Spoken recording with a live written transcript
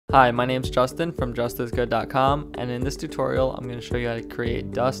Hi, my name's Justin from justisgood.com, and in this tutorial I'm going to show you how to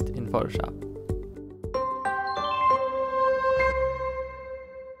create dust in Photoshop.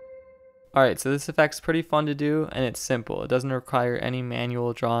 Alright, so this effect's pretty fun to do and it's simple. It doesn't require any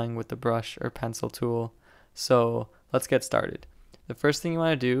manual drawing with the brush or pencil tool. So let's get started. The first thing you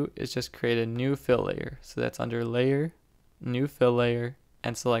want to do is just create a new fill layer. So that's under Layer, New Fill Layer,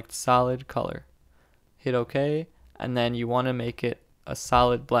 and select Solid Color. Hit OK, and then you want to make it a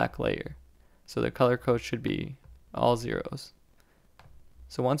solid black layer. So the color code should be all zeros.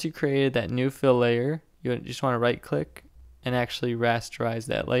 So once you created that new fill layer, you just want to right click and actually rasterize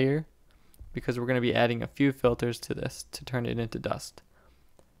that layer, because we're going to be adding a few filters to this to turn it into dust.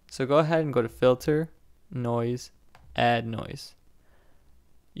 So go ahead and go to Filter, Noise, Add Noise.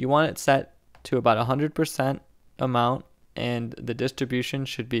 You want it set to about 100% amount, and the distribution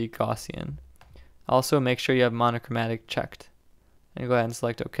should be Gaussian. Also make sure you have monochromatic checked. And go ahead and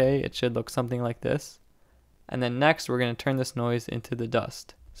select OK. It should look something like this. And then next we're going to turn this noise into the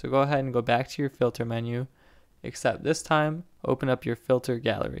dust. So go ahead and go back to your filter menu, except this time open up your filter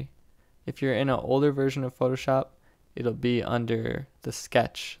gallery. If you're in an older version of Photoshop, it'll be under the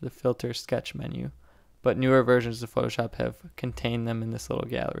sketch, the filter sketch menu. But newer versions of Photoshop have contained them in this little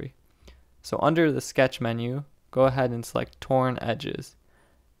gallery. So under the sketch menu, go ahead and select torn edges.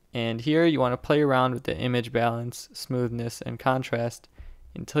 And here you want to play around with the image balance, smoothness, and contrast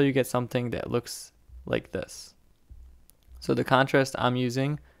until you get something that looks like this. So the contrast I'm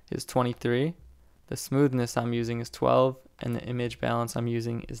using is 23, the smoothness I'm using is 12, and the image balance I'm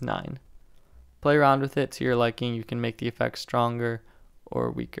using is 9. Play around with it to your liking. You can make the effect stronger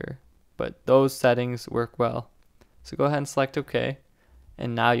or weaker, but those settings work well. So go ahead and select OK,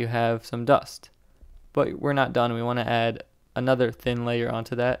 and now you have some dust. But we're not done. We want to add another thin layer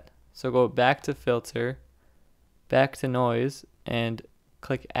onto that. So go back to Filter, back to Noise, and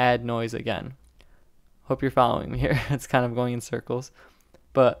click Add Noise again. Hope you're following me here. It's kind of going in circles.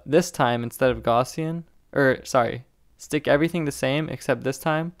 But this time, instead of Gaussian, stick everything the same, except this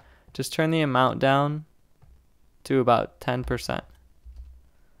time, just turn the amount down to about 10%.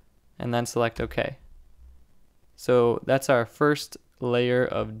 And then select OK. So that's our first layer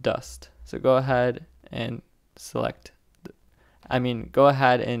of dust. So go ahead and go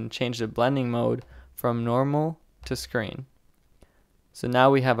ahead and change the blending mode from normal to screen. So now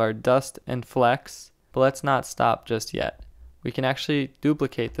we have our dust and flecks, but let's not stop just yet. We can actually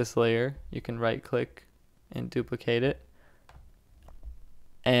duplicate this layer. You can right click and duplicate it.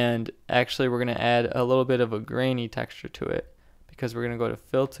 And actually we're going to add a little bit of a grainy texture to it, because we're going to go to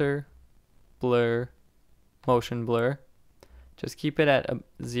Filter, Blur, Motion Blur. Just keep it at a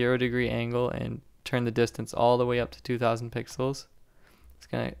 0-degree angle and turn the distance all the way up to 2000 pixels. It's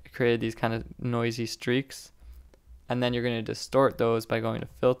going to create these kind of noisy streaks. And then you're going to distort those by going to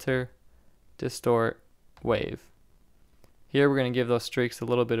Filter, Distort, Wave. Here we're going to give those streaks a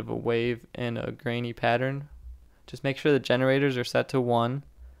little bit of a wave and a grainy pattern. Just make sure the generators are set to 1.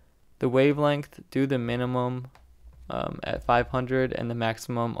 The wavelength, do the minimum at 500 and the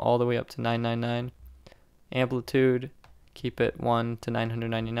maximum all the way up to 999. Amplitude, keep it 1 to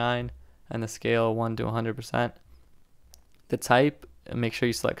 999. And the scale 1 to 100%. The type, make sure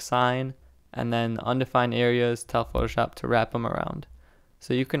you select sign, and then undefined areas, tell Photoshop to wrap them around.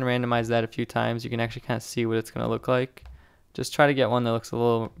 So you can randomize that a few times. You can actually kind of see what it's going to look like. Just try to get one that looks a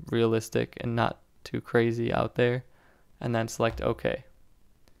little realistic and not too crazy out there, and then select OK.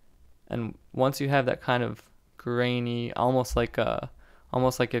 And once you have that kind of grainy, almost like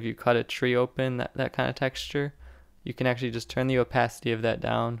if you cut a tree open, that kind of texture, you can actually just turn the opacity of that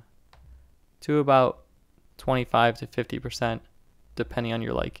down to about 25 to 50%, depending on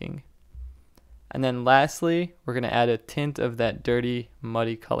your liking. And then lastly, we're going to add a tint of that dirty,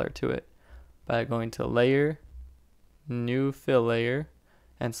 muddy color to it by going to Layer, New Fill Layer,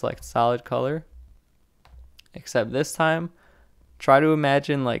 and select Solid Color. Except this time, try to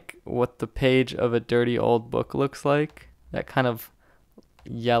imagine like what the page of a dirty old book looks like. That kind of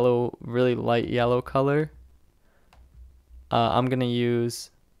yellow, really light yellow color. I'm going to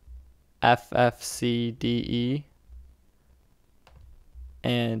use FFCDE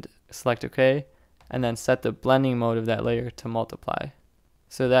and select OK, and then set the blending mode of that layer to multiply.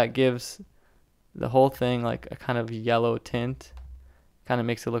 So that gives the whole thing like a kind of yellow tint, kind of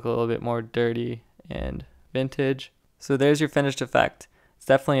makes it look a little bit more dirty and vintage. So there's your finished effect. It's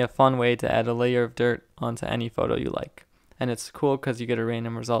definitely a fun way to add a layer of dirt onto any photo you like, and it's cool because you get a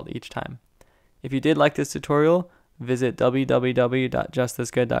random result each time. If you did like this tutorial, visit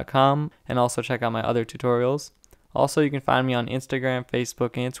www.justisgood.com and also check out my other tutorials. Also, you can find me on Instagram,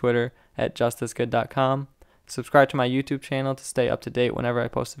 Facebook, and Twitter at justisgood.com. Subscribe to my YouTube channel to stay up to date whenever I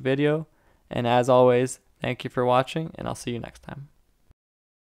post a video. And as always, thank you for watching, and I'll see you next time.